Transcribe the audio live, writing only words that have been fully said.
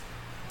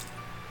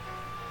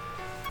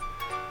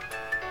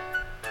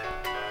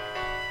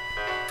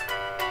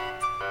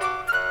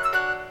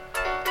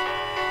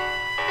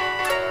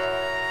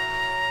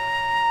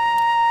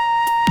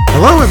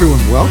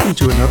everyone. Welcome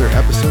to another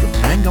episode of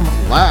Mangum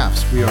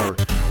Laughs. We are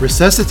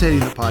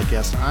resuscitating the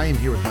podcast. I am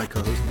here with my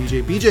co-host,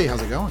 BJ. BJ,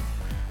 how's it going?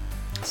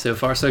 So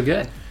far, so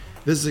good.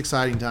 This is an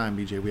exciting time,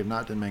 BJ. We have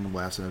not done Mangum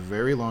Laughs in a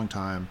very long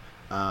time.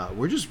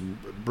 We're just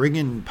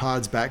bringing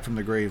pods back from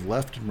the grave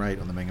left and right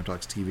on the Mangum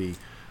Talks TV,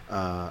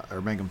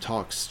 or Mangum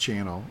Talks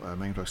channel.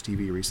 Mangum Talks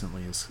TV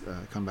recently has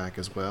come back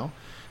as well.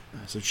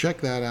 So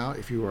check that out.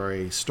 If you are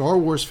a Star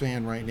Wars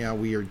fan right now,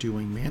 we are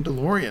doing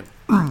Mandalorian,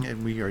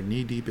 and we are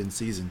knee-deep in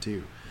Season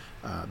 2.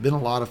 Been a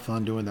lot of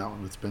fun doing that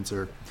one with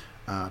Spencer.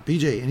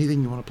 BJ,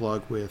 anything you want to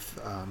plug with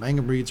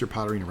Mangum Reads or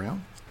Pottering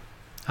Around?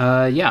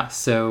 Yeah,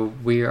 so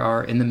we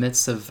are in the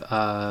midst of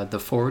the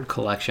Forward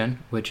Collection,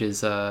 which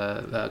is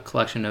a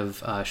collection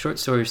of short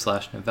stories /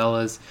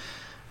 novellas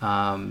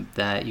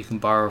that you can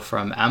borrow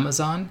from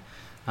Amazon.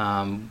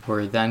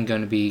 We're then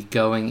going to be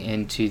going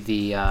into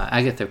the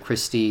Agatha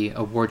Christie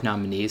Award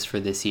nominees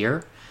for this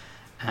year,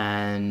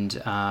 and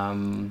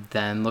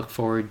then look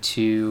forward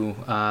to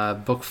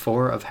book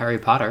 4 of Harry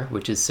Potter,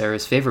 which is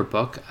Sarah's favorite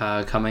book,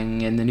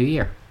 coming in the new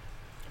year.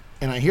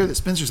 And I hear that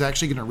Spencer's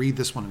actually going to read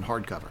this one in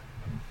hardcover.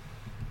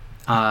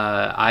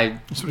 I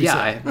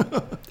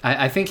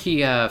think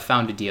he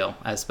found a deal,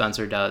 as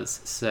Spencer does.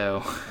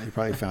 So he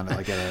probably found it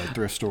like at a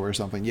thrift store or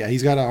something. Yeah,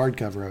 he's got a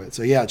hardcover of it.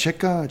 So yeah,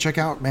 check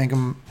out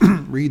Mangum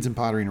Reads and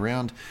Pottering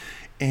Around.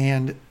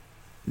 And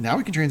now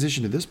we can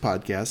transition to this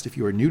podcast. If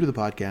you are new to the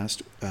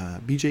podcast,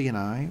 BJ and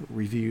I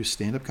review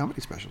stand-up comedy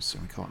specials. So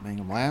we call it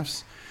Mangum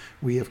Laughs.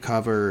 We have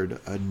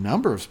covered a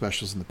number of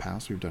specials in the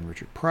past. We've done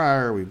Richard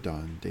Pryor. We've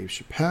done Dave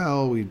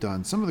Chappelle. We've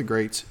done some of the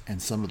greats and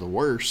some of the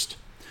worst.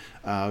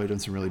 We've done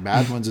some really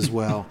bad ones as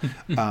well.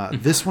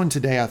 This one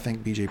today, I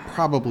think BJ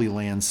probably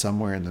lands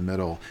somewhere in the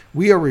middle.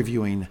 We are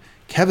reviewing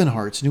Kevin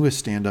Hart's newest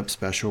stand-up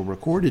special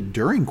recorded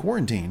during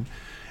quarantine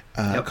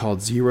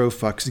called Zero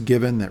Fucks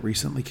Given that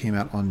recently came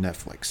out on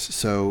Netflix.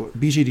 So,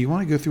 BJ, do you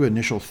want to go through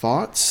initial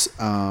thoughts?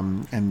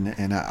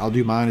 And I'll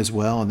do mine as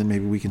well, and then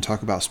maybe we can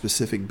talk about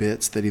specific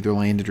bits that either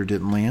landed or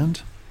didn't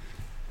land.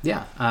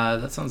 Yeah,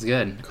 that sounds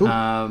good. Cool.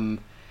 I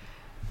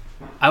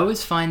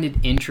always find it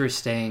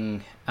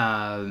interesting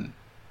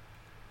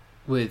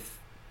with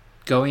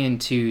going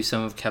into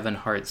some of Kevin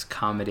Hart's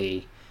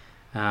comedy,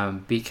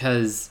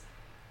 because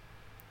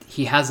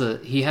he has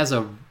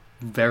a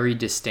very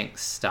distinct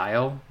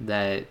style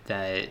that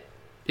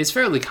is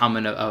fairly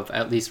common of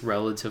at least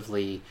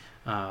relatively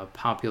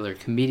popular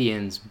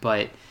comedians,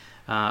 but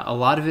a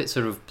lot of it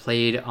sort of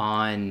played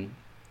on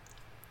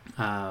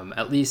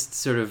at least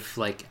sort of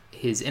like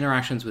his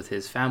interactions with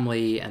his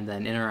family and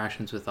then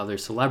interactions with other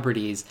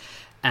celebrities,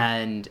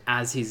 and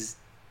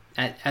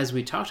as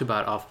we talked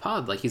about off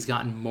pod, like he's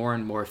gotten more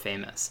and more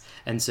famous.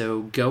 And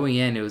so going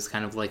in, it was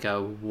kind of like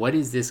what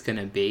is this going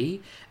to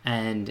be?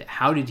 And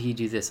how did he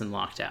do this in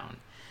lockdown?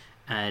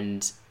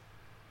 And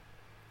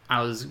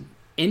I was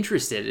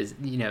interested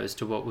as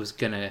to what was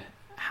going to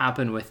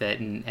happen with it.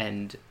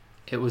 And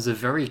it was a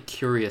very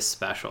curious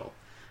special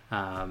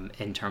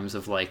in terms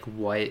of like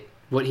what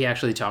he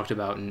actually talked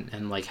about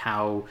and like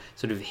how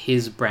sort of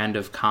his brand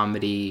of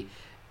comedy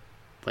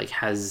like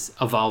has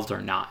evolved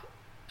or not.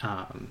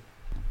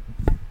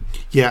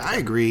 Yeah, I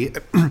agree.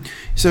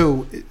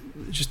 So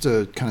just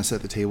to kind of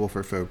set the table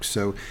for folks.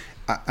 So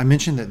I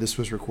mentioned that this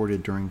was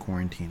recorded during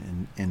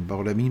quarantine. And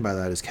what I mean by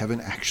that is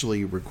Kevin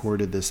actually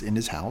recorded this in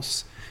his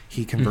house.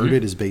 He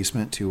converted his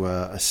basement to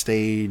a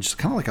stage,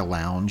 kind of like a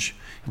lounge,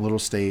 a little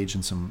stage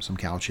and some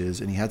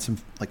couches. And he had some,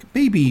 like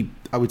maybe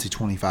I would say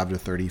 25 to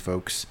 30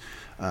 folks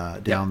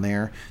down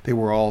there. They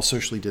were all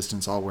socially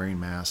distanced, all wearing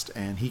masks.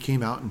 And he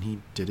came out and he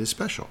did his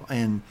special.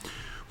 And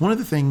one of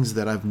the things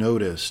that I've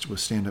noticed with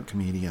stand-up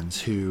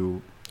comedians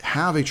who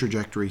have a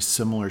trajectory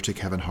similar to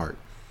Kevin Hart,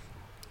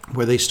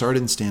 where they start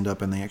in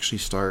stand-up and they actually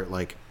start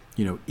like,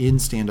 in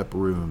stand-up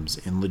rooms,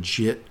 in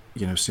legit,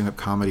 stand-up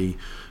comedy,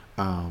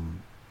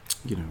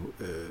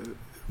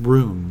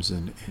 rooms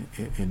and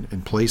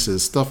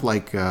places, stuff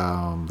like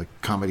the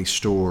Comedy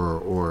Store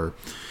or,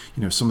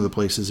 some of the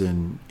places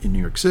in New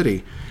York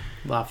City.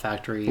 Laugh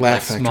Factory,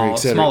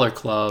 smaller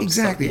clubs.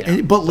 Exactly.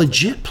 Stuff, but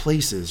legit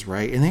places,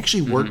 right? And they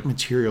actually work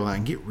material out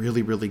and get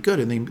really, really good.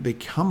 And they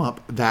come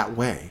up that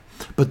way.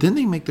 But then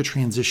they make the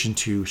transition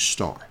to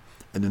star.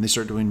 And then they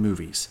start doing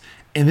movies.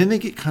 And then they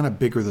get kind of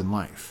bigger than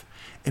life.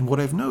 And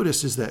what I've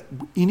noticed is that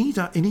any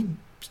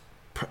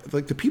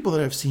like the people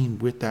that I've seen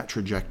with that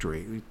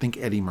trajectory, think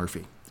Eddie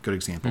Murphy, good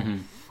example,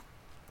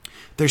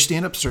 their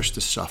stand-up starts to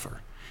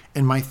suffer.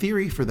 And my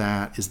theory for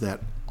that is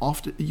that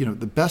often,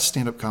 the best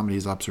stand-up comedy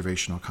is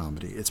observational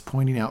comedy. It's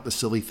pointing out the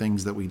silly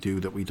things that we do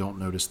that we don't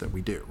notice that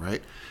we do,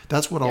 right?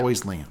 That's what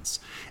always lands.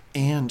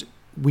 And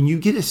when you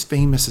get as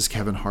famous as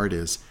Kevin Hart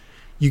is,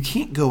 you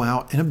can't go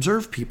out and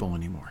observe people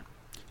anymore.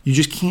 You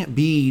just can't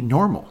be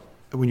normal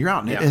when you're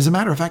out. And as a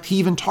matter of fact, he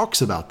even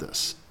talks about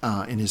this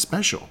in his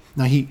special.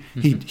 Now, he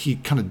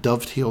kind of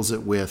dovetails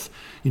it with,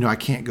 I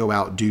can't go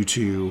out due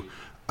to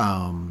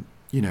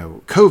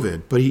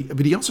COVID,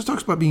 but he also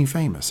talks about being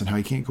famous and how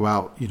he can't go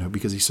out,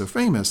 because he's so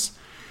famous.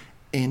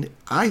 And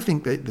I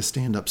think that the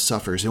stand-up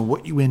suffers, and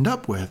what you end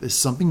up with is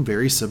something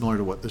very similar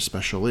to what the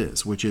special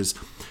is, which is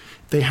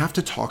they have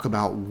to talk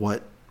about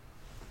what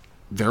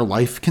their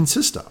life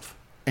consists of.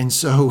 And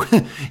so,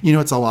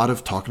 it's a lot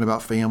of talking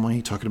about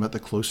family, talking about the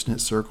close-knit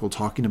circle,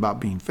 talking about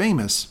being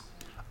famous,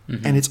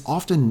 and it's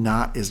often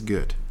not as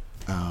good.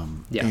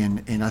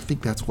 And I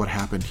think that's what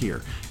happened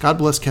here. God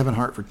bless Kevin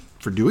Hart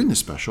for doing this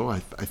special. I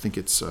think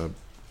it's an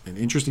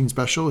interesting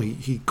special.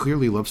 He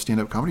clearly loves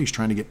stand-up comedy. He's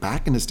trying to get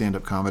back into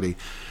stand-up comedy.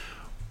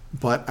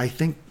 But I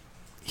think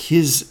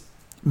his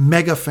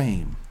mega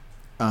fame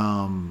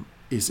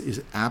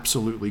is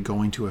absolutely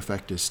going to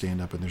affect his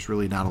stand-up, and there's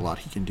really not a lot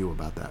he can do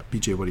about that.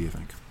 BJ, what do you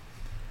think?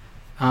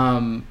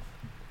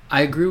 I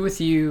agree with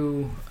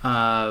you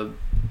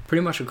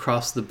pretty much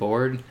across the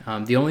board.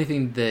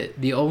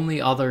 The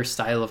only other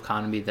style of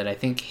comedy that I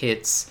think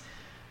hits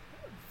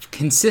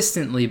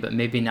consistently, but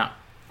maybe not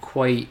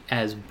quite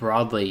as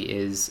broadly,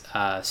 is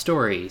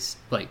stories,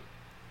 like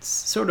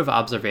sort of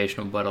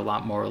observational, but a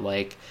lot more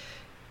like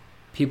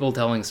people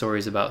telling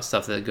stories about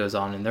stuff that goes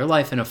on in their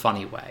life in a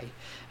funny way.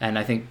 And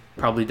I think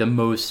probably the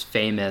most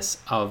famous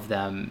of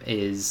them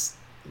is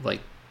like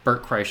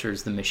Bert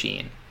Kreischer's The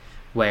Machine,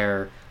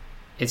 where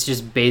it's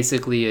just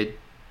basically a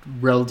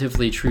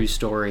relatively true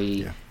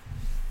story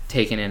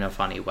taken in a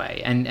funny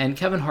way. And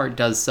Kevin Hart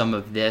does some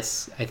of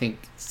this. I think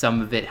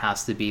some of it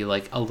has to be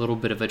like a little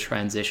bit of a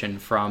transition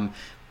from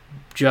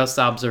just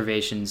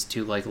observations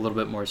to like a little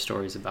bit more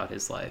stories about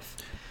his life.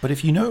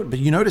 But you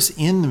notice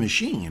in The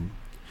Machine,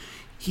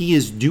 he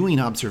is doing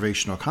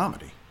observational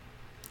comedy.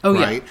 Oh,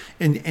 right?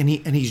 Yeah.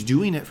 And he's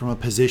doing it from a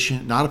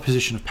position, not a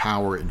position of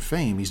power and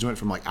fame. He's doing it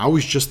from like, I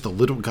was just the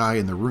little guy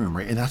in the room,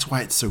 right? And that's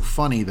why it's so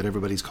funny that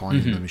everybody's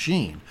calling him The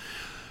Machine.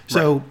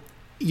 So,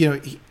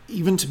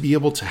 even to be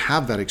able to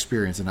have that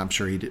experience, and I'm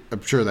sure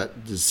that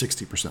is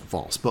 60%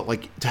 false, but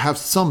like to have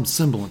some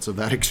semblance of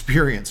that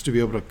experience, to be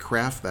able to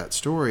craft that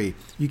story,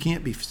 you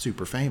can't be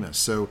super famous.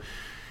 So,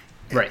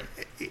 right.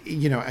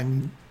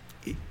 And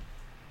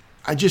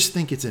I just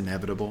think it's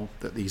inevitable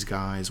that these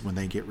guys, when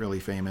they get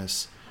really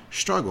famous,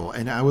 struggle.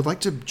 And I would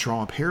like to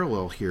draw a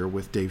parallel here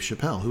with Dave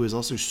Chappelle, who is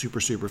also super,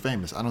 super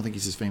famous. I don't think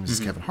he's as famous as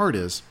Kevin Hart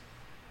is.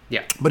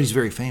 Yeah. But he's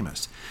very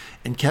famous.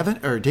 And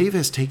Dave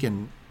has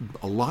taken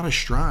a lot of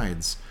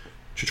strides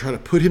to try to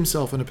put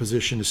himself in a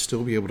position to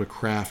still be able to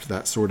craft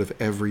that sort of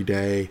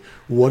everyday,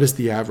 what is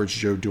the average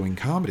Joe doing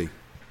comedy?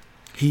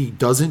 He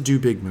doesn't do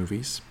big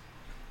movies.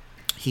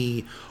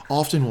 He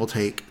often will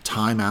take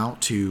time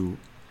out to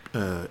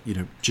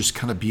just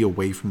kind of be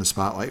away from the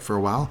spotlight for a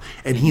while.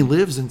 And he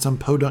lives in some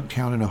podunk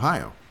town in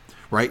Ohio,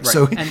 right?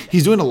 So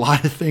he's doing a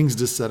lot of things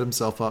to set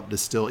himself up to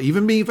still,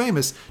 even being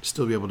famous, to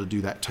still be able to do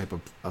that type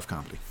of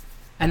comedy.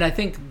 And I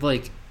think,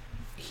 like,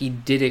 he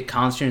did it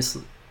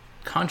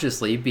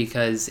consciously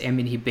because, I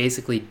mean, he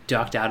basically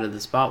ducked out of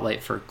the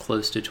spotlight for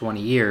close to 20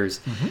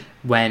 years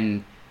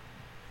when,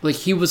 like,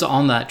 he was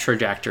on that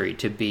trajectory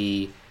to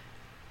be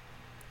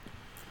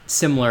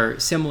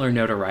similar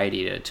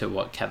notoriety to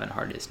what Kevin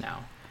Hart is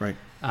now. Right.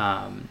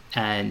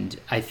 And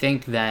I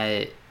think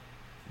that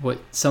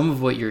some of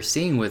what you're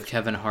seeing with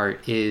Kevin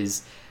Hart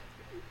is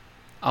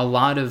a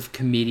lot of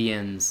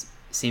comedians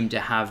seem to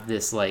have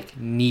this like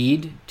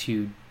need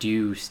to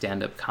do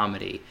stand-up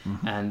comedy.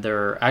 And there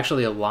are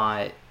actually a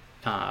lot,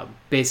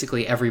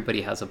 basically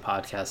everybody has a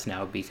podcast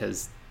now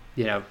because,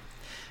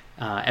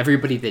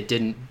 everybody that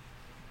didn't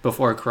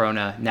before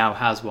Corona now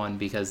has one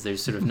because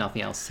there's sort of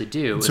nothing else to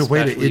do. It's a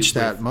way to itch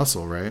that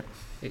muscle, right?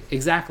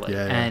 Exactly.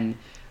 Yeah. And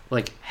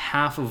like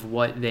half of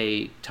what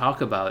they talk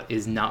about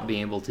is not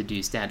being able to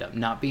do stand-up,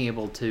 not being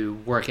able to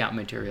work out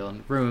material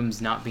in rooms,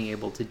 not being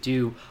able to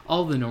do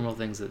all the normal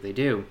things that they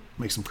do.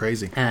 Makes them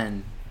crazy.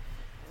 And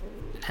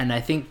I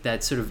think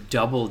that sort of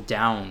doubled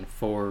down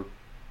for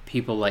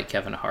people like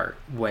Kevin Hart,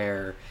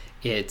 where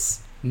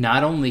it's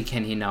not only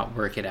can he not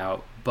work it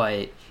out,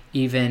 but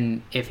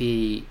even if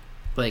he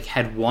like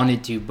had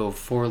wanted to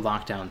before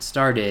lockdown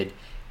started,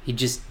 he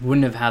just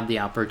wouldn't have had the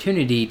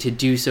opportunity to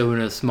do so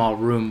in a small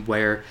room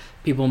where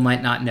people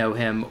might not know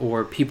him,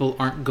 or people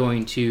aren't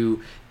going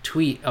to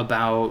tweet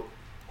about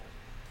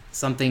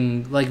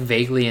something like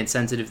vaguely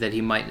insensitive that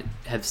he might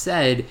have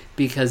said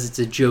because it's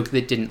a joke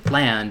that didn't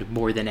land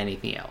more than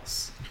anything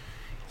else.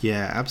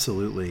 Yeah,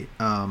 absolutely.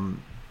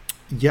 And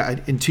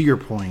to your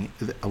point,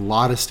 a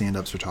lot of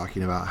stand-ups are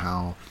talking about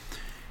how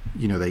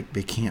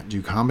they can't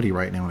do comedy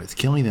right now and it's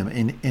killing them.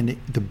 And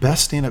the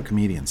best stand-up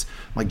comedians,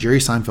 like Jerry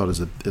Seinfeld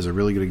is a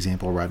really good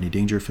example. Rodney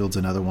Dangerfield's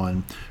another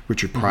one.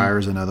 Richard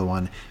Pryor's another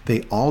one.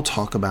 They all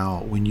talk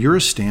about when you're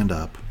a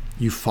stand-up,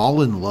 you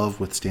fall in love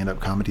with stand-up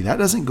comedy. That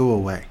doesn't go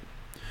away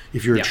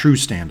if you're a true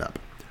stand-up.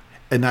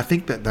 And I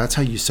think that's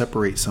how you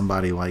separate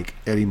somebody like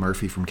Eddie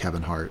Murphy from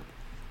Kevin Hart.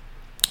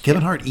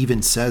 Kevin Hart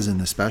even says in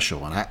the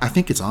special, and I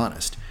think it's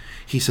honest,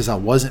 he says, I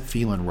wasn't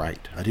feeling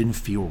right. I didn't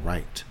feel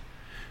right.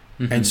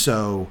 And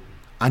so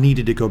I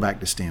needed to go back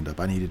to stand-up.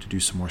 I needed to do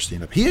some more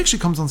stand-up. He actually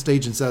comes on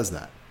stage and says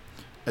that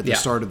at the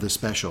start of the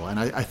special. And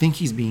I think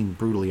he's being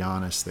brutally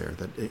honest there,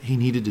 that he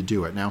needed to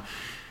do it. Now,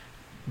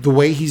 the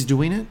way he's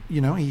doing it,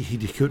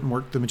 he couldn't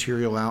work the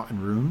material out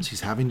in rooms.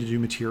 He's having to do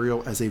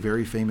material as a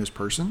very famous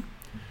person.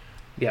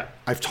 Yeah.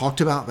 I've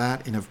talked about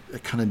that in a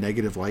kind of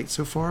negative light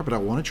so far, but I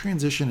want to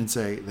transition and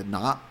say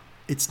that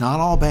it's not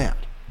all bad.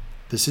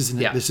 This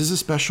is a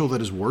special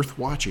that is worth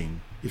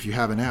watching if you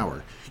have an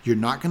hour. You're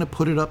not going to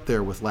put it up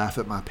there with Laugh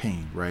at My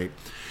Pain, right?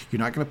 You're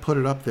not going to put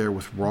it up there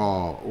with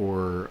Raw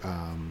or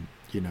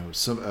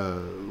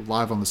some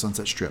Live on the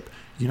Sunset Strip.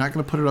 You're not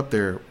going to put it up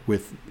there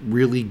with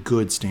really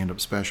good stand-up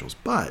specials,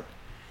 but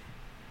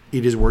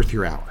it is worth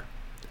your hour.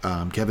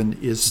 Kevin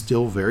is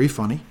still very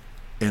funny,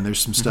 and there's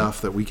some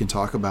stuff that we can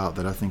talk about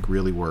that I think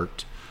really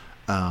worked.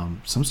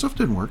 Some stuff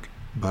didn't work,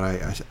 but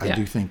I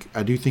do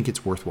think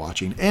it's worth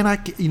watching. And I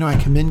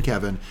commend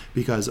Kevin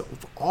because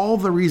of all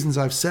the reasons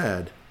I've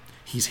said,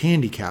 he's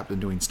handicapped in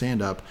doing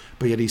stand-up,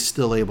 but yet he's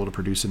still able to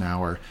produce an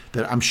hour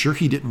that I'm sure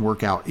he didn't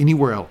work out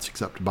anywhere else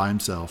except by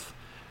himself.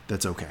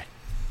 That's okay.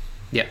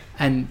 Yeah,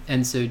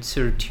 and so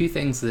sort of two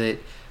things that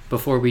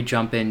before we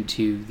jump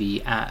into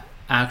the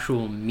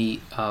actual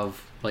meat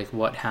of like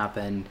what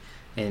happened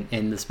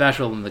in the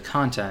special and the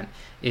content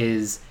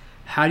is,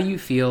 how do you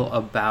feel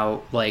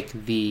about like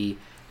the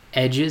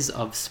edges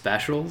of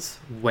specials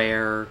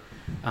where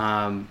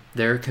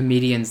there are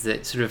comedians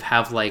that sort of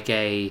have like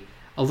a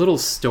little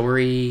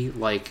story,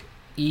 like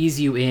ease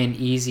you in,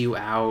 ease you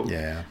out.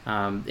 Yeah.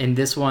 In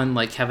this one,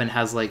 like Kevin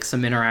has like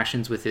some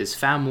interactions with his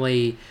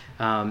family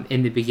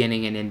in the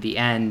beginning and in the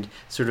end,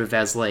 sort of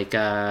as like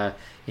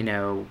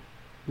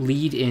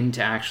lead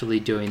into actually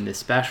doing the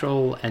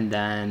special. And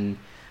then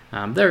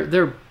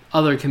there are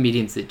other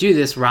comedians that do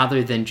this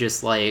rather than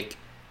just like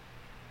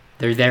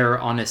they're there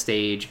on a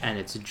stage and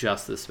it's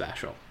just the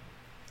special.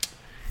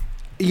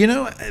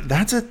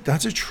 That's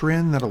a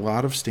trend that a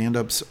lot of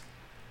stand-ups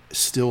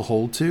still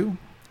hold to.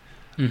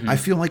 Mm-hmm. I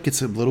feel like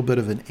it's a little bit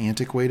of an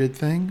antiquated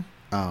thing.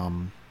 I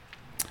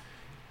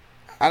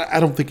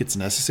don't think it's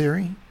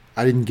necessary.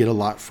 I didn't get a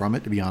lot from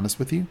it, to be honest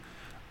with you.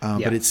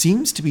 But it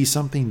seems to be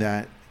something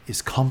that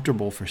is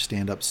comfortable for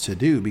stand-ups to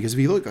do, because if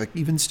you look, like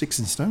even Sticks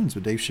and Stones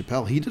with Dave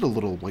Chappelle, he did a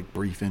little like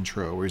brief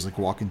intro where he's like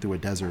walking through a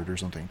desert or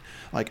something.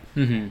 Like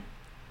a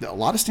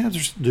lot of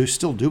stand-ups are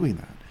still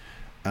doing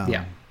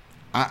that.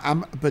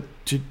 But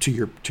to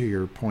your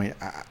point,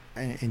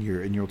 in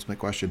your ultimate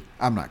question,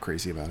 I'm not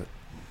crazy about it.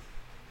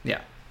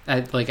 Yeah,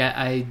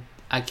 I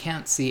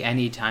can't see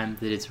any time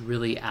that it's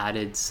really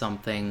added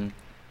something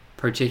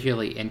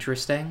particularly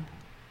interesting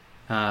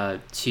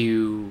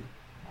to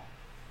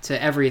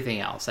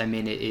everything else. I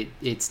mean,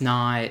 it's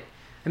not.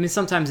 I mean,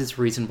 sometimes it's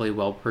reasonably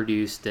well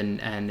produced,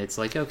 and it's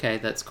like, okay,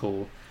 that's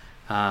cool,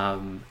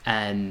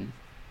 and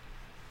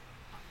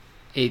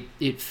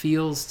it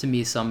feels to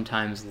me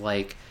sometimes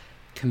like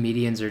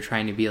comedians are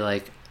trying to be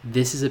like,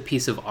 this is a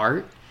piece of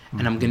art,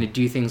 and I'm going to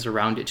do things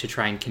around it to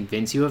try and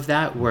convince you of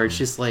that, where it's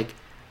just like,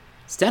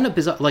 stand-up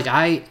is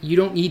like, you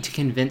don't need to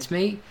convince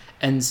me,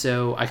 and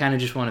so I kind of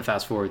just want to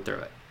fast forward through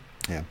it.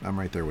 Yeah, I'm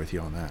right there with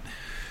you on that.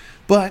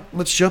 But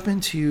let's jump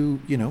into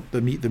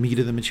the meat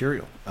of the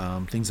material,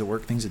 things that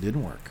work, things that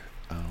didn't work.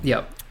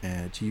 Yep.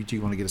 Do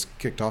you want to get us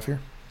kicked off here?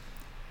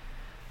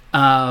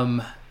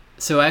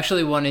 So I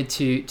actually wanted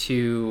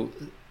to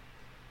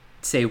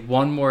say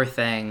one more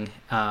thing,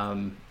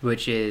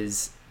 which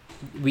is,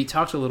 we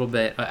talked a little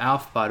bit at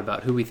Alphabot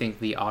about who we think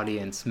the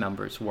audience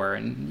members were,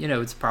 and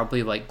it's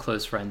probably like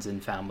close friends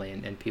and family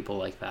and people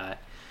like that.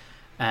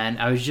 And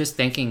I was just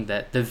thinking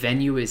that the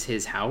venue is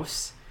his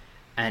house,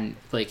 and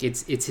like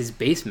it's his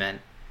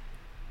basement.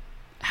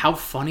 How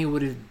funny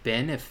would it have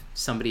been if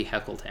somebody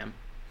heckled him?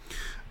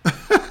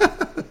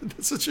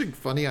 That's such a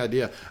funny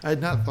idea. I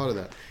had not thought of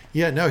that.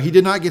 Yeah, no, he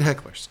did not get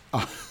hecklers.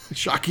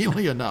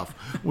 Shockingly enough,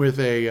 with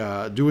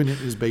doing it in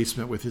his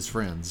basement with his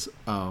friends.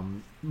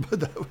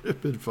 But that would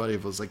have been funny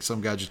if it was like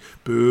some guy just,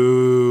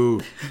 boo,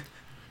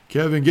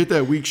 Kevin, get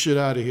that weak shit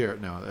out of here.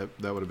 No,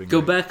 that would have been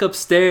Go great. Back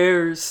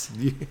upstairs.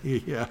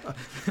 Yeah.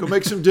 Go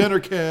make some dinner,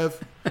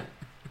 Kev.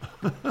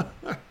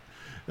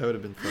 That would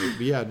have been funny.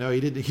 But yeah, no,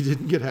 he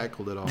didn't get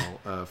heckled at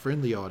all.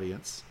 Friendly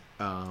audience.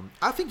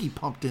 I think he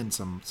pumped in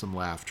some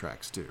laugh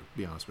tracks too, to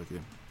be honest with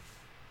you.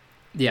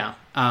 Yeah.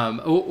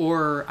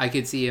 Or I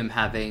could see him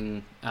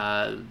having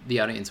the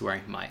audience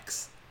wearing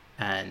mics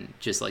and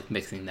just like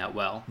mixing that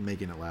well.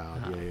 Making it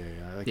loud.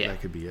 Yeah.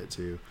 That could be it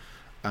too.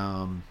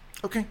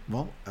 Okay.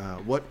 Well,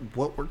 what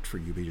worked for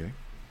you, BJ?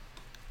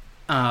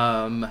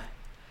 I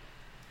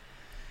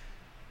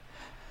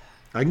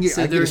can get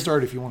us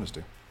started if you want us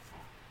to.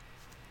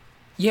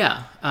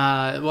 Yeah.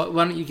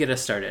 Why don't you get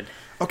us started?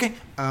 Okay.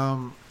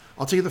 I'll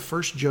tell you the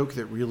first joke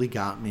that really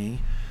got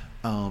me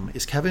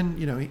is Kevin,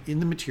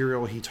 in the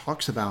material, he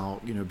talks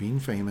about, being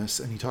famous,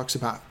 and he talks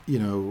about,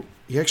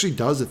 he actually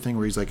does a thing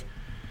where he's like,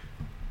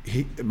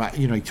 he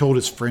told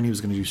his friend he was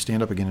going to do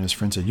stand up again, and his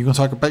friend said, "You going to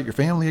talk about your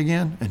family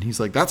again?" And he's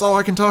like, "That's all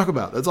I can talk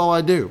about. That's all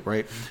I do."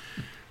 Right.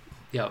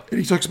 Yeah. And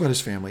he talks about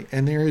his family,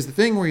 and there is the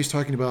thing where he's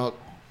talking about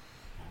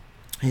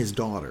his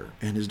daughter,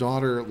 and his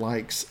daughter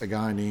likes a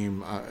guy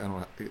named, I don't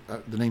know,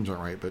 the names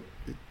aren't right, but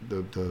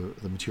the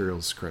material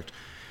is correct.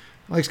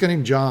 Likes a guy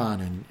named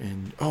John,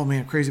 and oh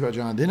man, I'm crazy about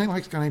John. Then he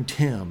likes a guy named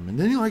Tim, and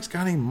then he likes a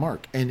guy named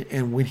Mark.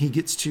 And when he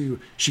gets to,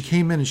 she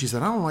came in and she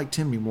said, "I don't like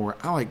Tim anymore.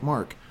 I like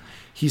Mark."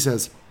 He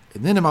says,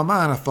 And then in my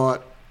mind, I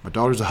thought, my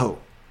daughter's a hoe.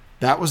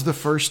 That was the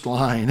first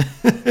line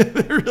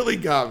that really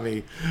got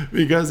me,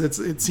 because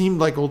it seemed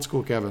like old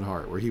school Kevin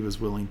Hart, where he was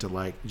willing to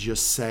like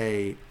just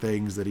say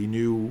things that he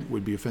knew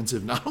would be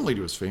offensive, not only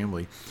to his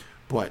family,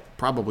 but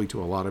probably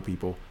to a lot of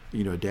people.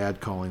 You know,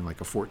 dad calling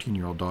like a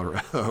 14-year-old daughter a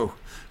hoe.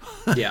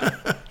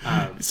 Yeah.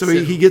 So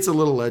he gets a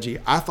little edgy.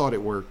 I thought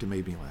it worked and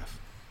made me laugh.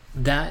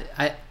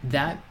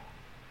 That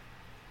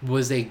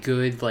was a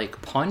good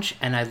like punch,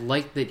 and I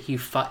like that he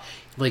fought.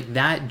 Like,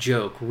 that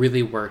joke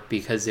really worked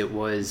because it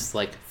was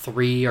like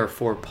 3 or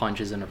 4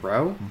 punches in a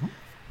row,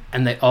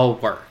 and they all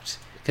worked.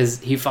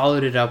 Because he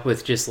followed it up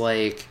with just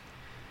like,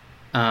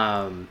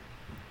 I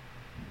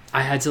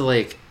had to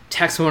like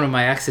text one of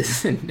my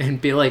exes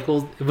and be like,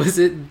 well, was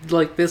it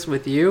like this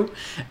with you?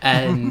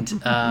 And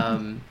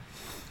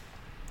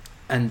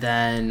and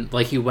then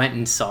like he went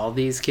and saw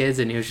these kids,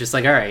 and he was just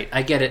like, all right,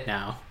 I get it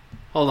now.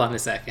 Hold on a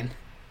second.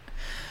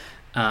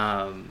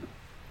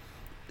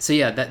 So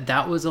yeah,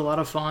 that was a lot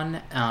of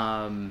fun.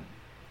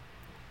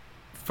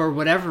 For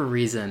whatever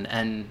reason,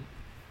 and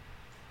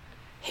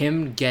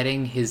him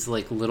getting his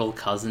like little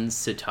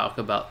cousins to talk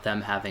about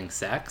them having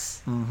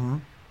sex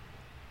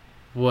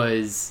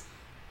was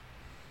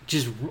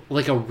just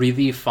like a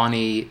really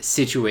funny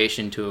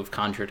situation to have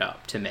conjured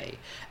up to me.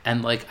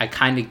 And like I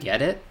kind of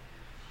get it.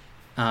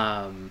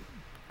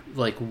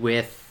 Like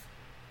with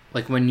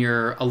like when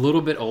you're a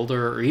little bit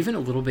older or even a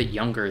little bit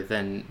younger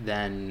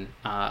than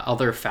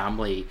other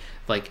family,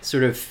 like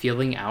sort of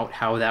feeling out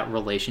how that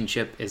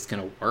relationship is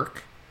going to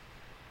work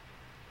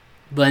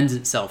lends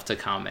itself to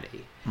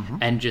comedy.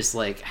 And just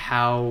like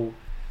how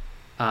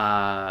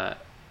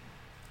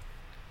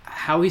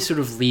he sort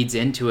of leads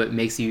into it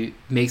makes you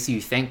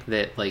think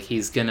that like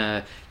he's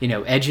gonna, you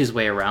know, edge his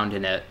way around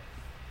in it,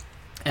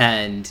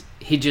 and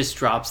he just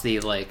drops the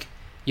like,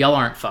 y'all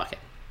aren't fucking.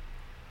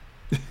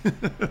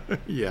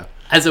 Yeah,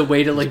 as a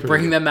way to like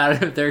bring them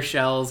out of their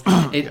shells.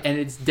 And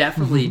it's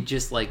definitely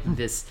just like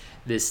this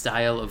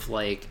style of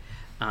like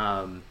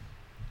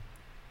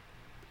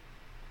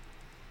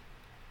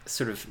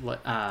sort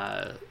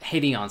of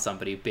hating on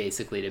somebody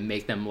basically to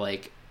make them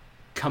like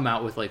come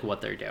out with like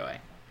what they're doing.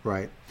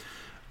 Right.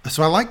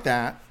 So I like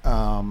that.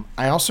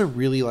 I also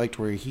really liked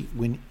where he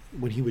when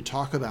he would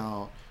talk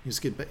about, he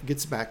just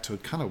gets back to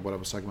kind of what I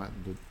was talking about,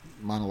 the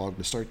monologue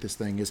to start this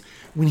thing, is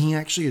when he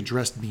actually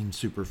addressed being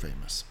super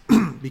famous.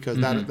 Because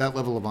that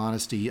level of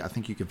honesty, I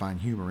think you can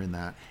find humor in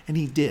that. And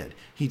he did.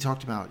 He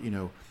talked about, you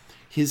know,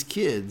 his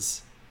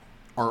kids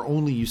are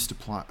only used to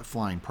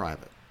flying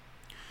private.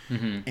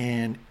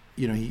 And,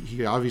 you know,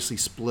 he obviously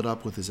split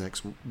up with his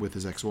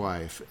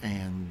ex-wife,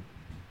 and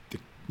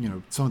you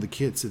know, some of the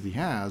kids that he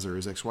has are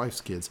his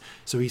ex-wife's kids.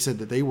 So he said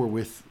that they were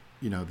with,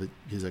 you know,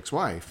 his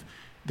ex-wife,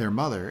 their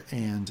mother,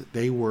 and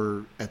they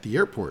were at the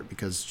airport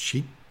because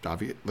she,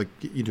 like,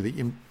 you know,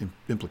 the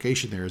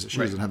implication there is that she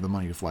doesn't have the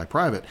money to fly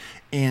private.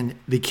 And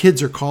the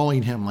kids are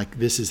calling him like,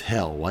 this is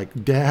hell.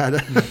 Like, Dad,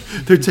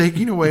 they're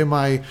taking away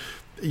my,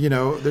 you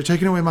know, they're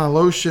taking away my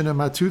lotion and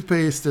my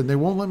toothpaste, and they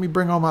won't let me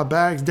bring all my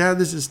bags. Dad,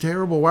 this is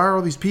terrible. Why are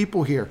all these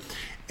people here?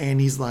 And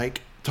he's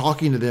like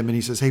talking to them, and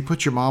he says, hey,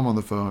 put your mom on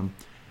the phone.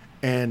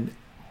 And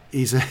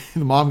he said,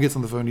 the mom gets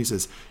on the phone and he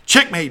says,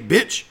 checkmate,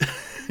 bitch.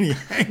 And he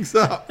hangs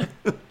up.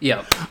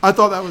 Yeah. I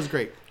thought that was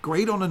great.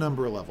 Great on a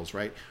number of levels,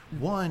 right?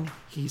 One,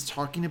 he's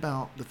talking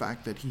about the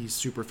fact that he's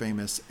super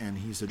famous, and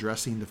he's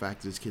addressing the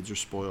fact that his kids are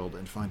spoiled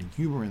and finding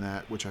humor in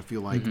that, which I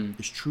feel like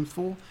is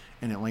truthful,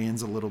 and it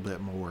lands a little bit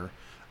more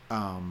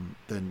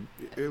than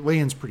it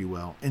lands pretty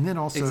well. And then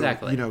also,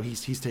 you know,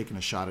 he's taking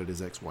a shot at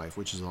his ex-wife,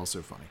 which is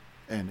also funny.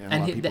 And a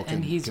lot of people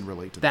can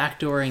relate to that.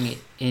 Backdooring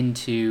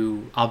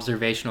into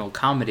observational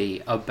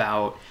comedy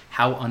about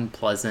how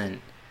unpleasant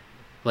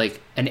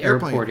like an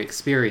airport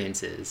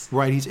experience is.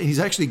 Right. He's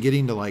actually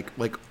getting to like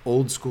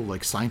old school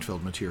like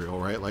Seinfeld material,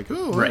 right? Like,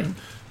 oh, right.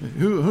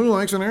 Who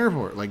likes an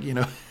airport? Like, you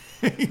know,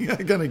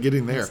 kind of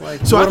getting there.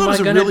 Like, so what am I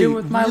going to do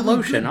with my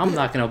lotion? I'm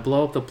not going to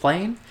blow up the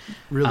plane.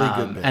 Really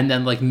good bit. And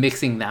then like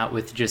mixing that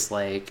with just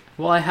like,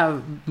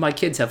 well, my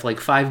kids have like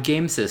 5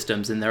 game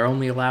systems, and they're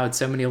only allowed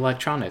so many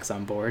electronics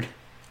on board.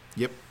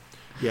 Yep.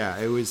 Yeah,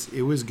 it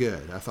was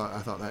good. I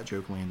thought that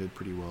joke landed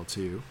pretty well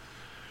too.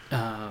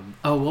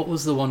 What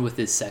was the one with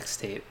his sex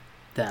tape?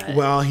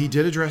 Well, he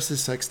did address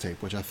his sex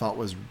tape, which I thought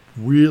was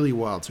really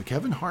wild. So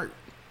Kevin Hart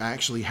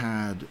actually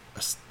had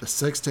a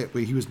sex tape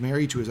where he was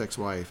married to his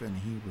ex-wife, and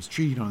he was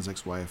cheating on his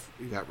ex-wife.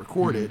 It got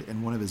recorded,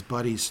 and one of his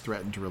buddies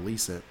threatened to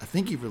release it. I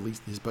think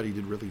his buddy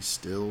did release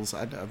stills.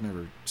 I've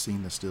never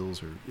seen the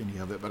stills or any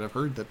of it, but I've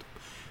heard that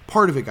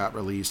part of it got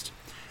released.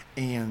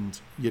 And,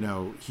 you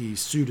know, he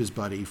sued his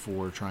buddy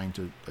for trying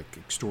to like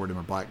extort him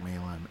or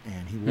blackmail him,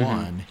 and he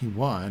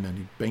won, and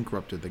he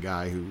bankrupted the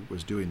guy who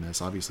was doing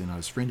this, obviously not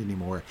his friend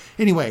anymore.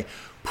 Anyway,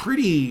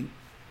 pretty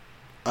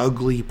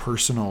ugly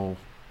personal,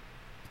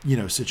 you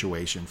know,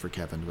 situation for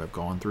Kevin to have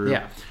gone through.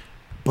 Yeah.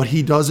 But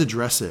he does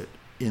address it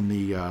in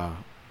the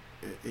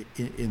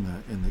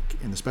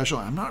special.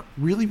 I'm not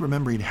really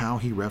remembering how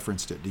he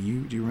referenced it. Do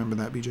you remember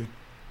that, BJ?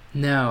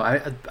 No,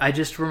 I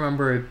just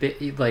remember a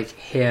bit like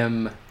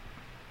him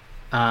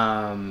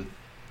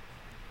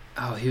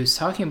Oh, he was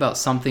talking about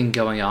something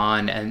going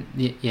on, and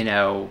you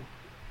know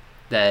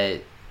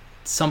that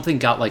something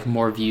got like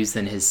more views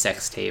than his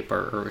sex tape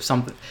or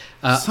something.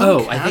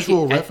 Some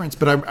casual reference,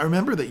 but I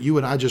remember that you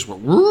and I just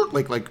went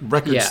like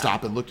record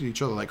stop and looked at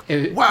each other like,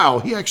 wow,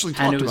 he actually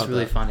talked about that. And it was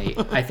really funny.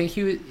 I think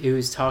he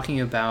was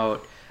talking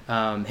about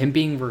him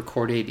being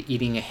recorded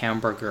eating a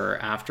hamburger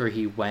after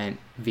he went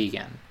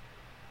vegan.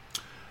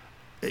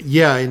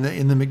 Yeah,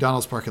 in the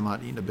McDonald's parking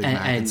lot eating a Big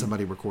Mac, and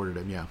somebody recorded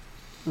him. Yeah.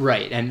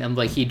 Right, and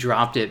like he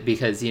dropped it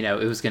because it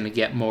was going to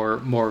get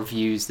more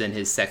views than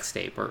his sex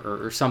tape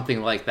or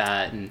something like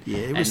that. And yeah,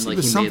 it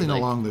was something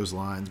along those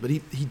lines. But he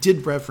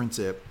did reference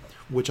it,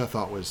 which I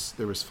thought was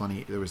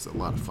funny. There was a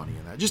lot of funny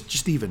in that.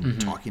 Just even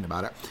talking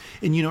about it,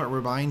 and it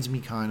reminds me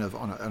kind of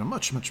on a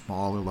much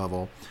smaller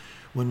level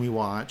when we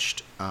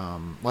watched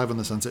Live on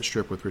the Sunset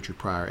Strip with Richard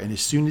Pryor, and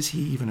as soon as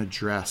he even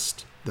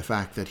addressed the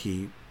fact that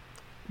he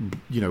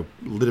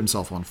lit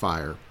himself on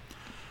fire.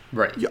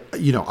 Right.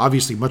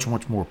 Obviously much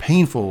more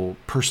painful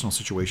personal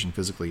situation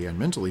physically and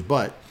mentally,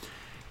 but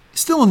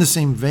still in the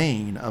same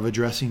vein of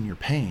addressing your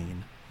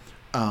pain,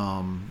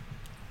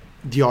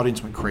 the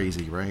audience went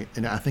crazy, right?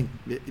 And I think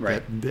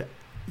that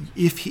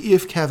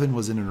if Kevin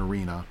was in an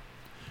arena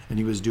and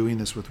he was doing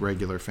this with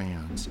regular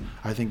fans,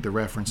 I think the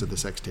reference of the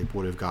sex tape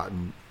would have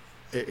gotten,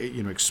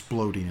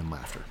 exploding in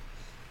laughter.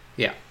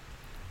 Yeah.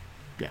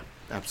 Yeah,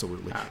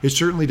 absolutely. It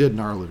certainly did in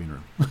our living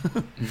room.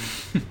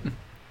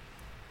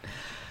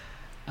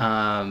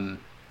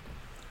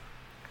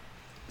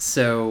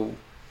 So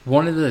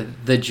one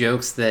of the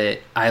jokes that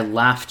I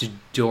laughed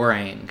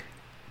during,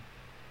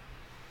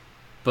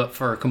 but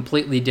for a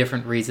completely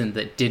different reason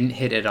that didn't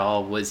hit at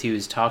all, was he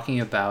was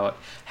talking about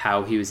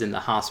how he was in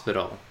the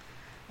hospital.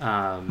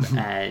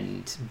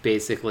 And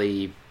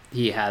basically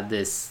he had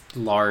this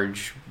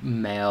large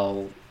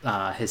male,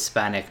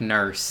 Hispanic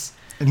nurse.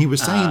 And he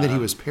was saying that he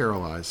was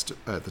paralyzed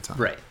at the time.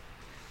 Right.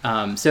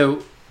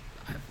 So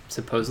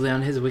supposedly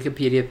on his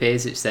Wikipedia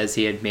page, it says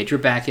he had major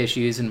back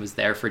issues and was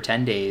there for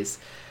 10 days,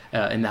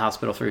 in the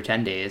hospital for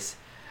 10 days.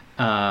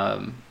 This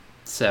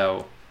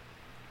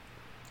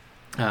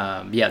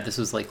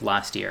was like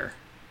last year.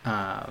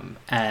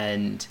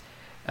 And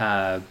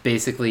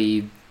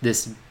basically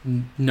this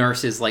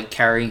nurse is like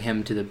carrying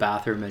him to the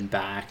bathroom and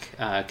back,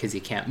 cause he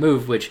can't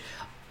move,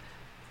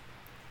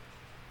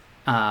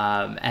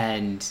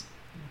 and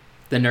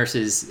the nurse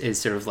is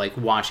sort of like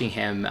watching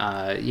him,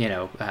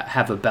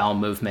 have a bowel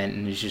movement,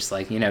 and is just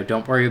like,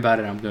 don't worry about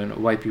it. I'm going to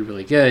wipe you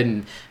really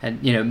good.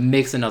 And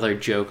makes another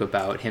joke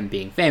about him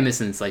being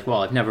famous. And it's like,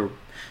 well, I've never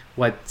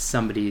wiped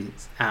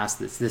somebody's ass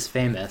that's this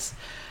famous.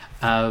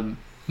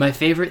 My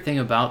favorite thing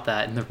about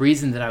that, and the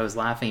reason that I was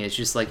laughing, is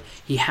just like,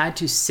 he had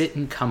to sit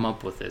and come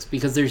up with this,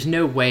 because there's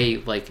no way,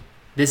 like,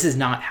 this is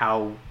not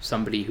how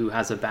somebody who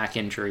has a back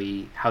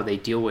injury, how they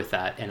deal with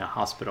that in a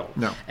hospital.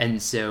 No.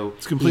 And so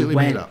it's completely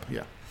made up.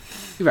 Yeah.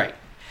 Right.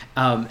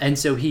 And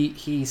so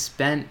he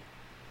spent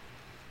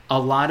a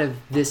lot of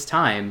this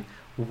time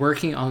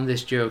working on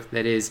this joke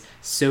that is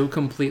so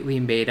completely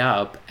made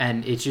up,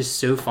 and it's just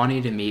so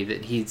funny to me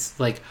that he's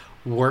like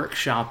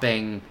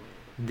workshopping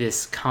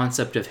this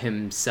concept of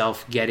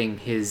himself getting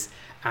his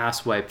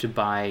ass wiped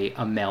by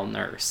a male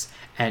nurse,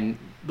 and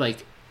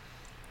like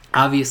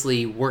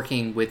obviously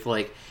working with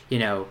like,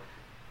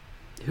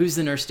 who's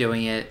the nurse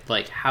doing it?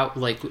 Like how,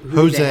 like who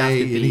Jose, they have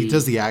to be. And he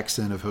does the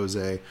accent of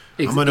Jose.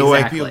 I'm gonna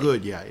wipe you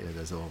good. Yeah,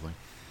 that's the whole thing.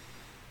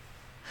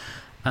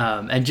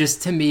 And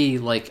just to me,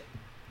 like,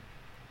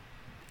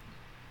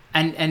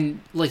 and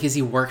like, is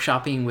he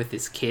workshopping with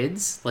his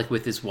kids, like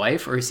with his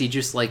wife, or is he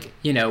just like,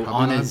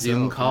 on a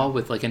Zoom call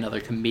with like another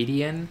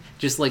comedian?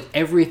 Just like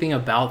everything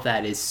about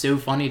that is so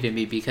funny to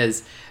me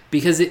because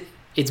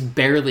it's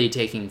barely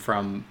taking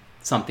from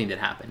something that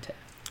happened to him.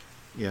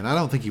 Yeah, and I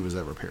don't think he was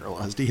ever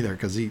paralyzed either,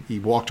 because he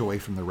walked away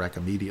from the wreck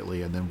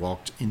immediately and then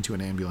walked into an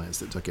ambulance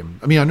that took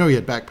him. I mean, I know he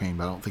had back pain,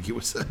 but I don't think he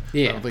was. I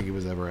don't think he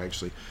was ever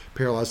actually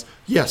paralyzed.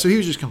 Yeah, so he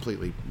was just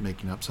completely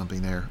making up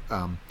something there.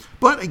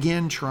 But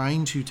again,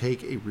 trying to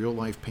take a real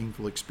life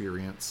painful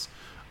experience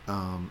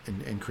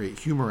and create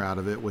humor out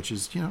of it, which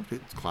is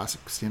it's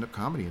classic stand up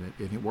comedy, and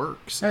it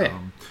works. Oh, yeah.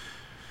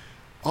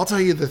 I'll tell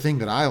you the thing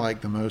that I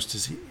like the most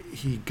is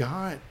he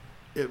got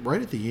it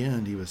right at the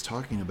end. He was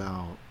talking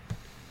about.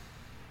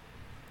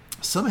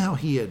 Somehow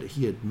he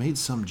had made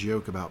some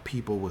joke about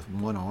people with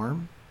one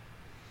arm.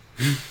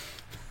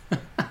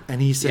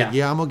 And he said,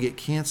 I'm going to get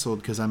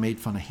canceled because I made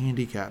fun of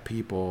handicapped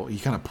people. He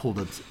kind of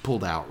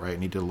pulled out, right?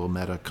 And he did a little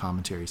meta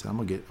commentary. He said, I'm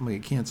going to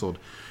get canceled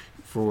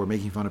for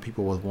making fun of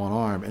people with one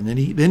arm. And then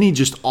he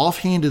just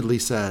offhandedly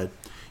said,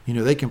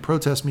 they can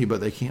protest me,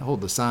 but they can't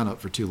hold the sign up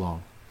for too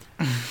long.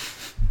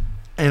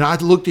 And I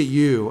looked at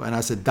you and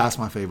I said, that's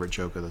my favorite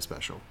joke of the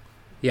special.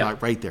 Yeah.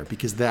 Right there.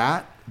 Because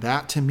that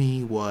to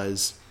me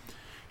was...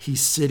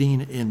 He's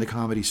sitting in the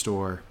Comedy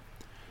Store,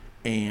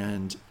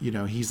 and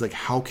he's like,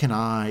 how can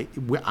I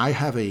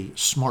have a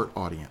smart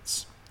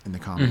audience in the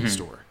Comedy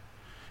Store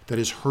that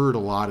has heard a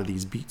lot of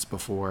these beats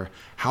before.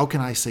 How can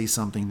I say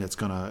something that's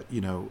gonna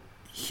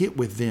hit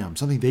with them,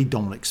 something they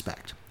don't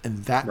expect?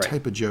 And that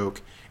type of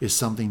joke is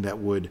something that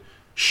would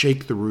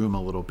shake the room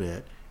a little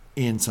bit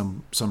in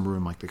some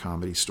room like the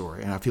Comedy Store.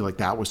 And I feel like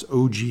that was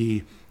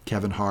OG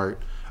Kevin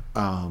Hart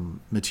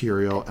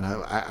material, and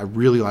I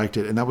really liked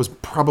it. And that was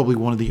probably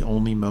one of the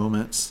only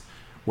moments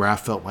where I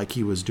felt like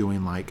he was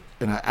doing like,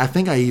 and I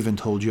think I even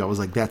told you, I was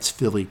like, that's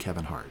Philly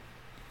Kevin Hart.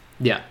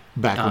 Yeah.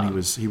 Back when he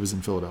was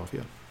in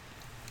Philadelphia.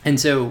 And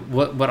so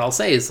what I'll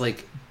say is,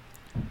 like,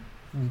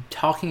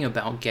 talking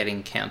about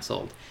getting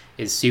canceled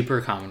is super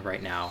common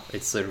right now.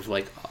 It's sort of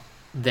like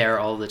there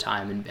all the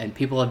time, and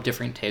people have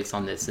different takes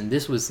on this. And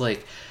this was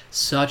like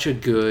such a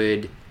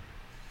good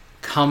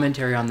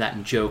commentary on that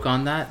and joke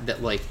on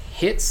that like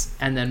hits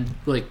and then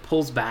like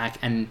pulls back,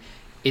 and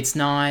it's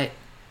not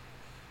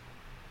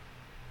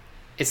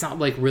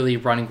like really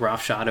running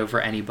roughshod over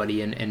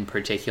anybody in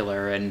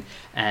particular,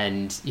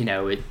 and you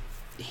know,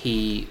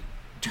 he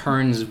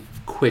turns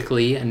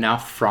quickly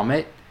enough from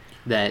it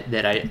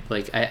that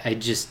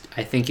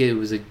I think it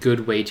was a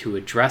good way to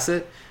address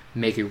it,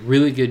 make a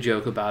really good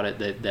joke about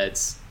it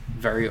that's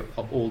very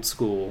old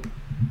school,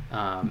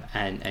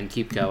 and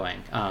keep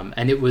going.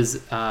 And it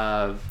was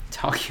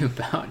talking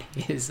about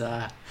his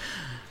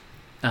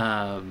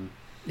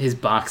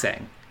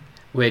boxing,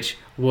 which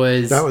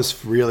that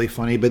was really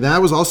funny. But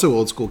that was also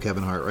old school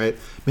Kevin Hart, right?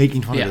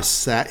 Making fun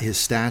of his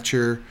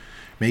stature,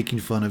 making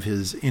fun of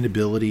his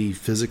inability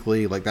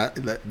physically, like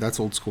that's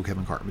old school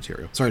Kevin Hart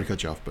material. Sorry to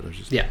cut you off, but I was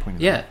just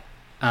pointing that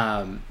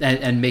out.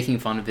 And making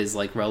fun of his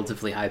like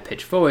relatively high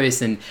pitched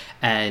voice,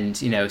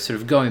 and you know, sort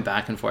of going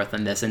back and forth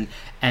on this,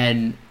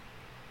 and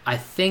I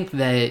think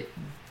that,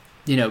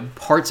 you know,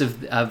 parts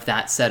of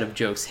that set of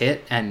jokes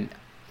hit, and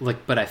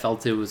like, but I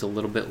felt it was a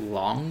little bit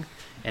long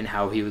and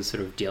how he was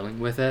sort of dealing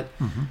with it.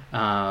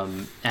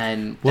 Mm-hmm.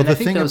 And well, and the I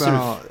think thing about sort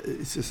of,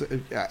 it's just,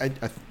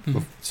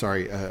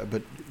 sorry,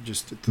 but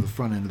just to the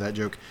front end of that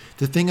joke,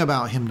 the thing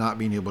about him not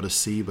being able to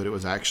see, but it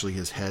was actually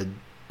his head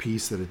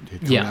piece that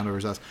had come down over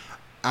his eyes.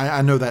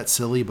 I know that's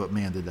silly, but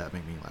man, did that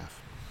make me laugh.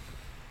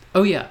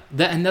 Oh yeah,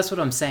 and that's what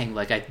I'm saying.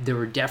 Like, there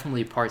were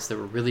definitely parts that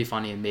were really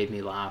funny and made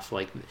me laugh.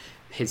 Like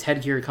his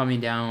headgear coming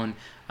down,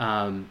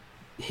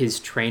 his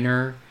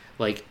trainer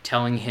like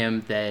telling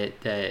him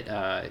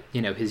that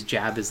you know, his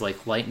jab is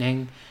like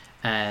lightning,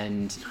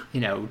 and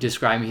you know,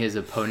 describing his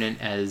opponent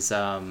as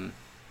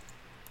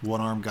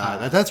one-arm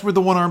guy. That's where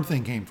the one-arm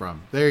thing came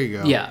from. There you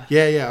go. Yeah.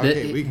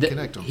 Okay, we can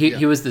connect them.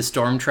 He was the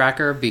storm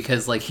tracker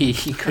because like he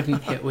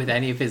couldn't hit with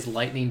any of his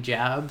lightning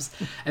jabs.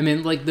 I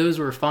mean, like, those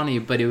were funny,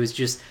 but it was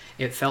just,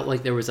 it felt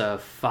like there was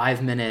a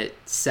 5-minute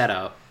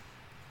setup,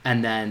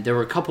 and then there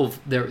were a couple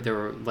there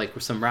were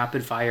like some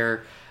rapid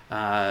fire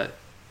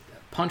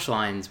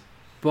punchlines,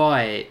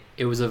 but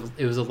it was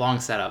a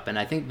long setup, and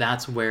I think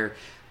that's where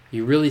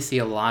you really see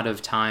a lot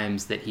of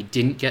times that he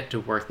didn't get to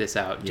work this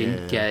out,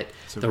 didn't get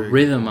the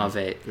rhythm of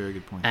it. Very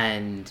good point.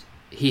 And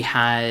he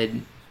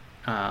had,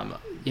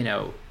 you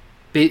know,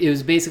 it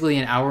was basically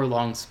an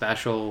hour-long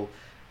special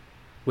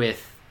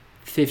with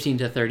 15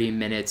 to 30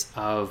 minutes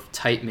of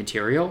tight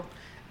material,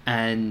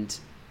 and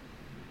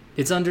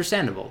it's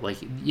understandable. Like,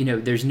 you know,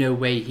 there's no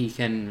way he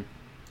can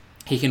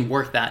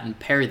work that and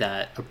pair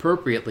that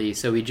appropriately,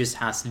 so he just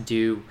has to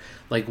do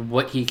like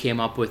what he came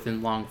up with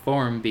in long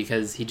form,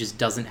 because he just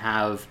doesn't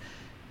have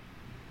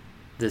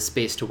the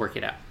space to work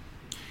it out.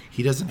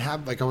 He doesn't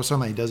have, like I was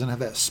talking about, he doesn't have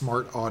that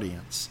smart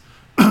audience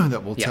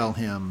that will tell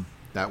him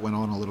that went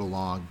on a little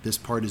long, this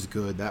part is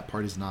good, that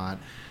part is not.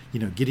 You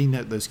know, getting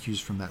those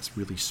cues from that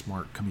really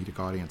smart comedic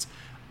audience.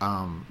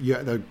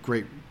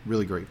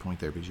 Really great point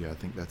there, BG. I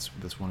think that's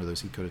one of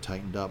those he could have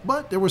tightened up.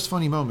 But there was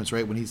funny moments,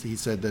 right, when he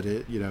said that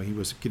he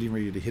was getting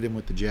ready to hit him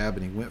with the jab,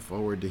 and he went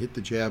forward to hit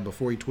the jab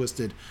before he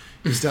twisted.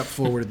 He stepped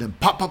forward and then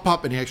pop, pop,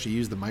 pop, and he actually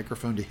used the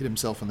microphone to hit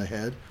himself in the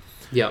head.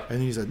 Yeah. And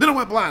then he said, then I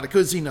went blind. I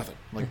couldn't see nothing.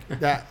 Like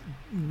that,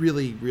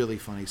 really, really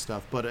funny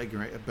stuff. But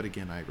again,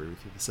 I agree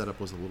with you. The setup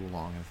was a little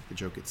long, and I think the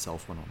joke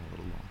itself went on a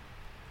little long.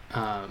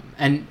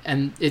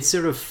 And it's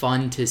sort of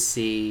fun to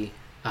see.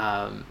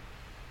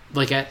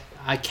 Like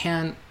I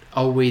can't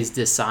always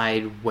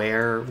decide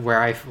where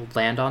I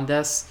land on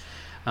this.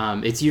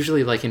 It's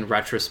usually like in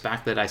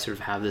retrospect that I sort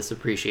of have this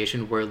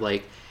appreciation where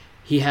like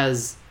he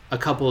has a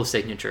couple of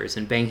signatures,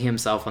 and banging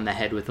himself on the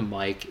head with a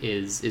mic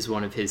is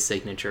one of his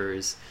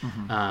signatures.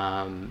 Mm-hmm.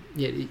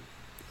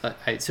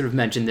 I sort of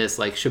mentioned this,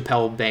 like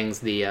Chappelle bangs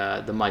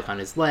the mic on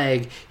his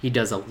leg. He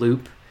does a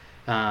loop,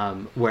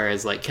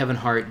 whereas like Kevin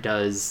Hart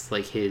does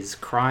like his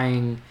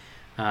crying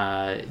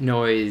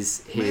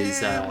noise, his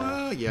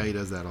he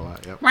does that a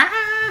lot. Yep.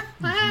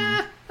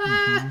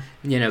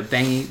 You know,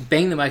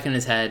 bang the mic on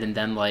his head, and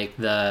then like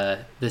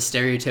the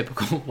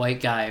stereotypical white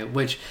guy,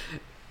 which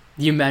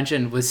you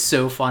mentioned was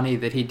so funny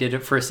that he did it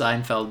for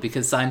Seinfeld,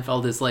 because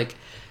Seinfeld is like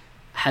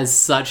has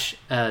such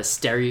a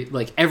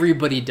like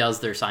everybody does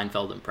their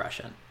Seinfeld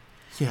impression.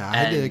 Yeah, I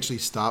had to actually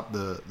stop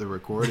the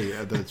recording,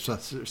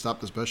 stop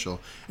the special,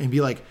 and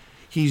be like,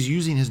 he's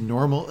using his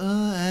normal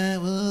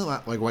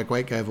like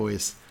white guy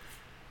voice.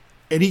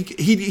 And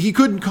he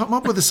couldn't come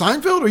up with a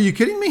Seinfeld? Are you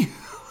kidding me?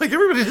 Like,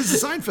 everybody has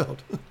a Seinfeld.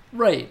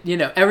 Right. You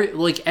know,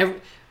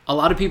 a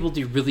lot of people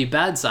do really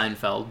bad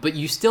Seinfeld, but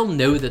you still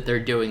know that they're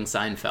doing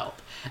Seinfeld.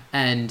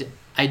 And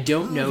I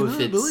don't know if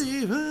it's...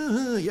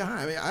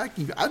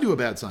 I do a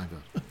bad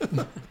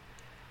Seinfeld.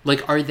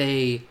 Like, are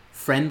they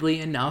friendly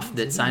enough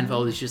that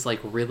Seinfeld is just like,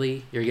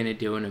 really? You're going to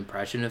do an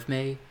impression of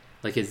me?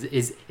 Like,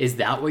 is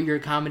that what your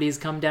comedies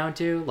come down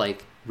to?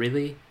 Like,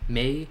 really?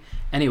 Me?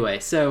 Anyway,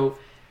 so...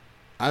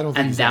 I don't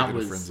think he's that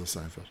good friends with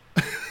Seinfeld.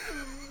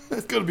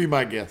 That's going to be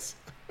my guess.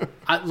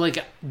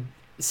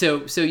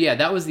 So yeah,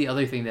 that was the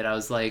other thing that I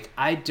was like,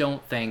 I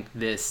don't think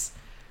this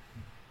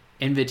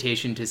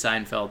invitation to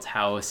Seinfeld's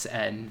house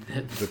and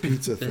the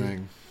pizza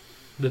thing,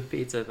 the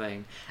pizza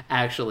thing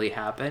actually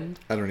happened.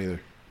 I don't either.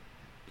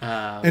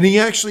 And he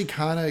actually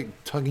kind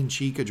of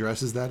tongue-in-cheek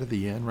addresses that at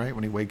the end, right?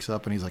 When he wakes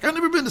up and he's like, I've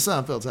never been to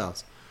Seinfeld's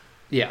house.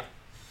 Yeah.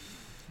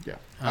 Yeah.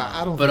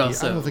 I don't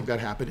think that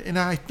happened. And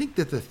I think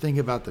that the thing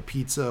about the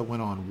pizza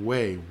went on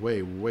way,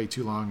 way, way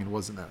too long and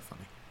wasn't that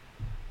funny.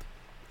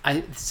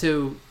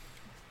 So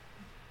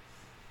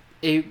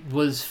it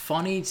was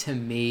funny to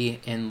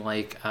me in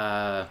like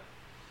an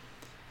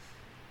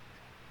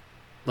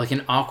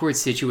awkward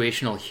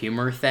situational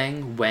humor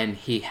thing when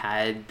he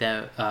had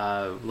the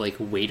like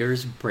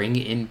waiters bring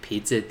in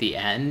pizza at the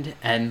end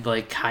and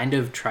like kind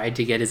of tried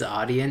to get his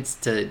audience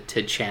to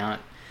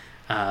chant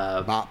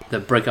Bop. The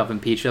brick oven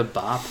pizza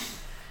bop.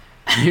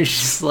 And it's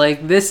just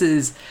like this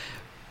is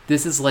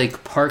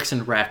like Parks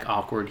and Rec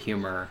awkward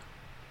humor.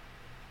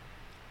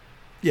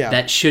 Yeah,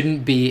 that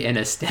shouldn't be in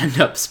a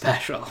stand-up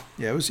special.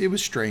 Yeah, it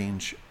was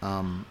strange.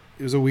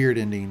 It was a weird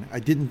ending. I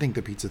didn't think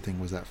the pizza thing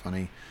was that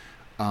funny.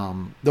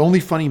 The only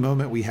funny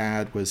moment we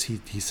had was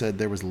he said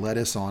there was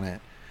lettuce on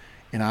it,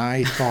 and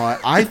I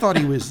thought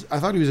he was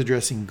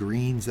addressing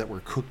greens that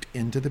were cooked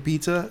into the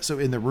pizza. So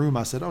in the room,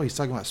 I said, "Oh, he's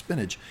talking about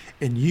spinach,"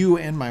 and you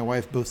and my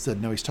wife both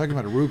said, "No, he's talking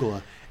about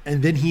arugula."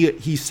 And then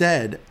he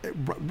said,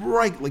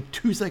 right like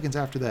 2 seconds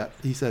after that,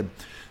 he said,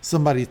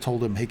 "Somebody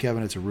told him, hey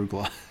Kevin, it's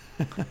arugula."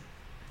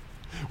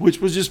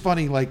 Which was just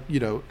funny, like, you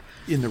know,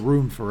 in the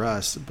room for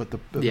us, but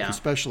the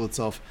special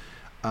itself,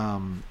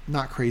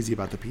 not crazy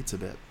about the pizza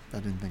bit. I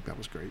didn't think that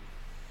was great.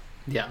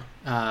 Yeah.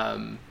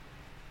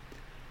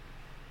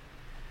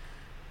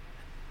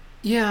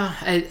 Yeah,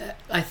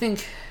 I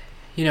think,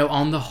 you know,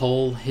 on the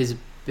whole, his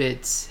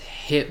bits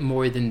hit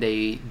more than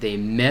they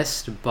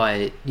missed,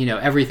 but, you know,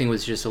 everything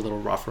was just a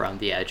little rough around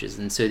the edges,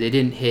 and so they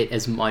didn't hit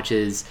as much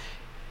as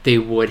they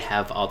would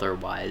have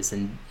otherwise,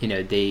 and, you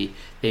know, they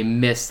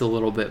missed a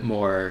little bit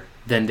more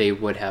than they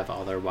would have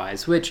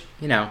otherwise, which,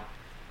 you know,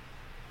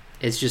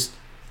 is just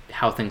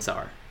how things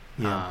are.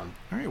 Yeah.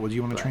 All right. Well, do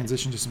you want to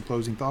transition to some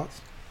closing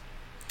thoughts?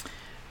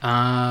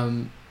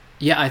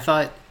 Yeah, I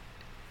thought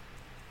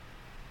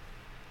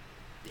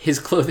his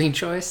clothing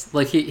choice,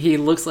 like he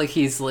looks like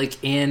he's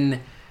like in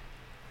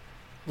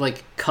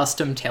like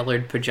custom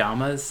tailored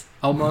pajamas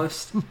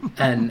almost,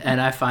 and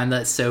I find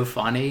that so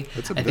funny.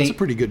 That's a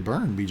pretty good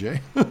burn, BJ.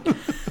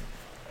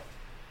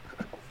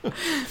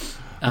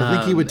 I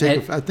think he would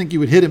I think you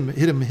would hit him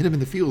in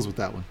the feels with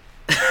that one.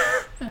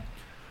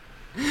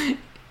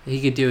 He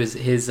could do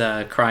his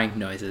crying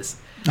noises.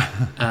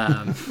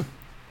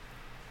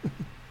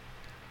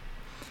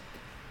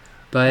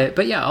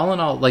 But yeah, all in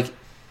all, like,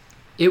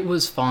 it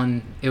was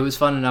fun. It was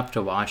fun enough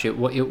to watch. It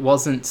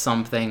wasn't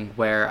something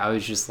where I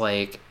was just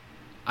like,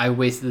 I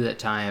wasted that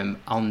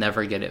time. I'll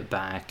never get it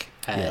back.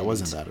 And, it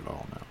wasn't that at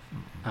all.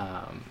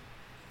 No.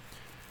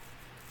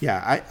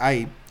 Yeah,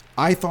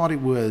 I thought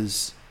it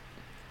was.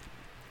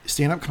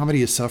 Stand-up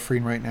comedy is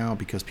suffering right now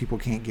because people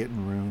can't get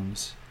in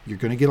rooms. You're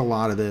going to get a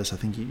lot of this. I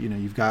think you know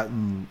you've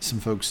gotten some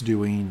folks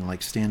doing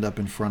like stand-up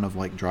in front of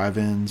like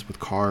drive-ins with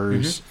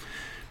cars.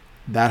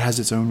 Mm-hmm. That has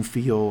its own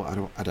feel. I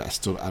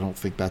don't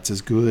think that's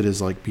as good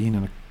as like being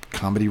in a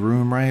comedy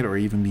room, right? Or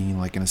even being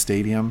like in a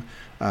stadium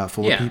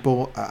full of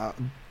people.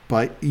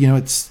 But you know,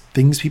 it's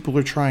things people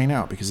are trying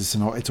out because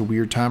it's a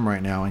weird time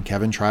right now. And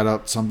Kevin tried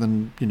out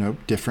something, you know,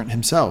 different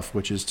himself,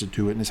 which is to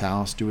do it in his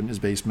house, do it in his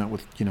basement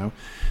with, you know,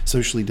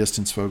 socially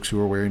distanced folks who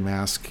are wearing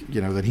masks,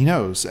 you know, that he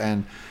knows.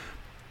 And,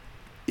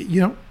 you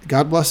know,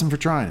 God bless him for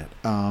trying it.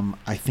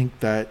 I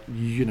think that,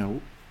 you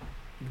know,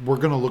 we're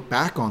going to look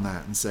back on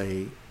that and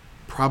say,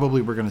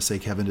 probably we're going to say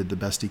Kevin did the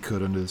best he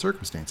could under the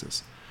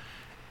circumstances.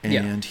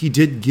 And he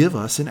did give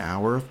us an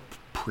hour of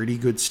pretty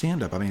good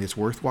stand-up. I mean, it's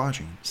worth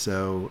watching.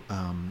 So,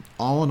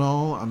 all in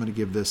all, I'm going to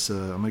give this a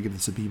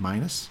B-.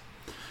 Mm-hmm.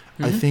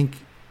 I think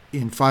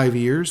in 5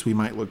 years we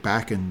might look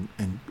back and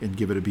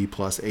give it a B+,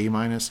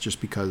 A-,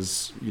 just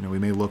because, you know, we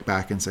may look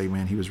back and say,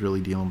 man, he was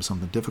really dealing with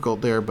something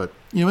difficult there. But,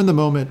 you know, in the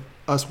moment,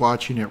 us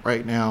watching it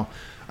right now,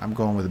 I'm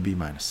going with a B-.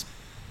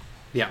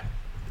 Yeah.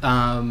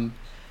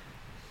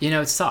 You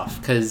know, it's tough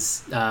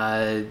because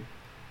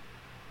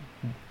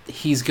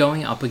he's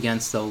going up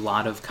against a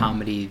lot of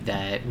comedy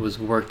that was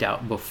worked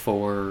out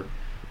before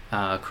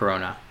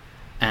Corona,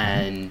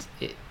 and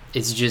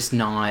it's just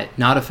not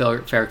a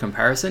fair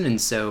comparison. And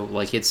so,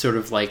 like, it's sort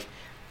of like,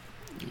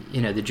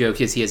 you know, the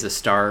joke is he has a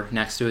star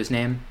next to his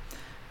name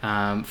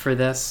for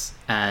this,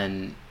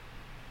 and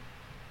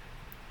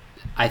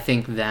I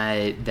think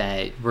that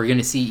we're going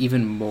to see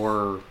even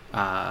more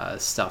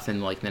stuff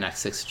in like the next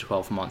 6 to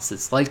 12 months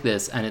that's like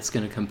this, and it's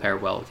going to compare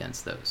well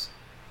against those.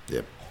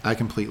 Yep, I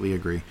completely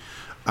agree.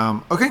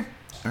 Okay,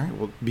 all right.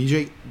 Well,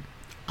 BJ,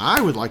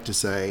 I would like to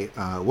say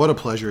what a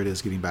pleasure it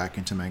is getting back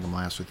into Mangum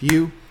Laughs with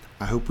you.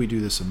 I hope we do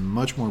this on a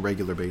much more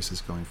regular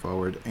basis going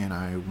forward, and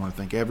I want to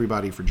thank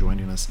everybody for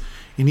joining us.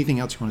 Anything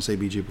else you want to say,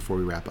 BJ, before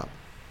we wrap up?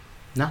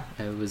 No,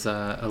 it was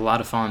a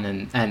lot of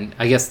fun, and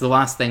I guess the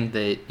last thing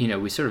that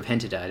we sort of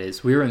hinted at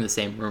is we were in the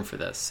same room for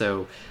this,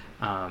 so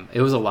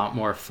it was a lot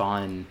more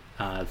fun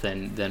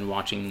than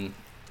watching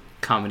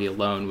comedy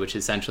alone, which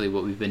is essentially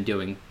what we've been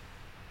doing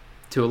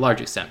to a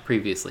large extent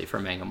previously for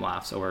Mangum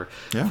Laughs, or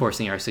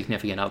forcing our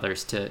significant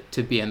others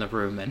to be in the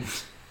room and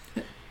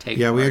take.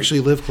 Yeah, we actually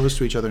live close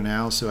to each other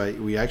now, so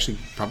we actually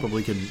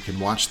probably can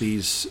watch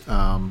these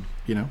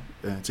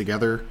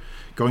together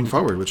going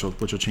forward, which will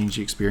change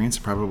the experience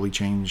and probably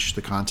change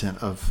the content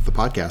of the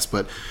podcast.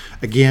 But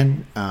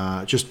again,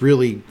 just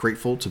really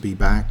grateful to be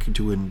back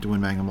doing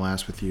Mangum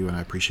Laughs with you, and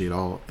I appreciate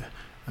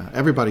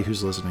everybody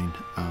who's listening.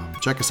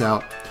 Check us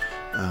out,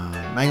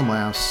 Mangum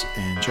Laughs,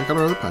 and check out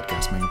our other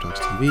podcasts, Mangum Talks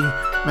TV,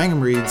 Mangum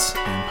Reads,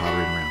 and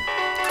Pottering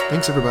Around.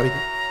 Thanks, everybody. It's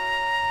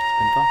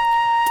been fun.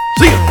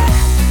 See ya.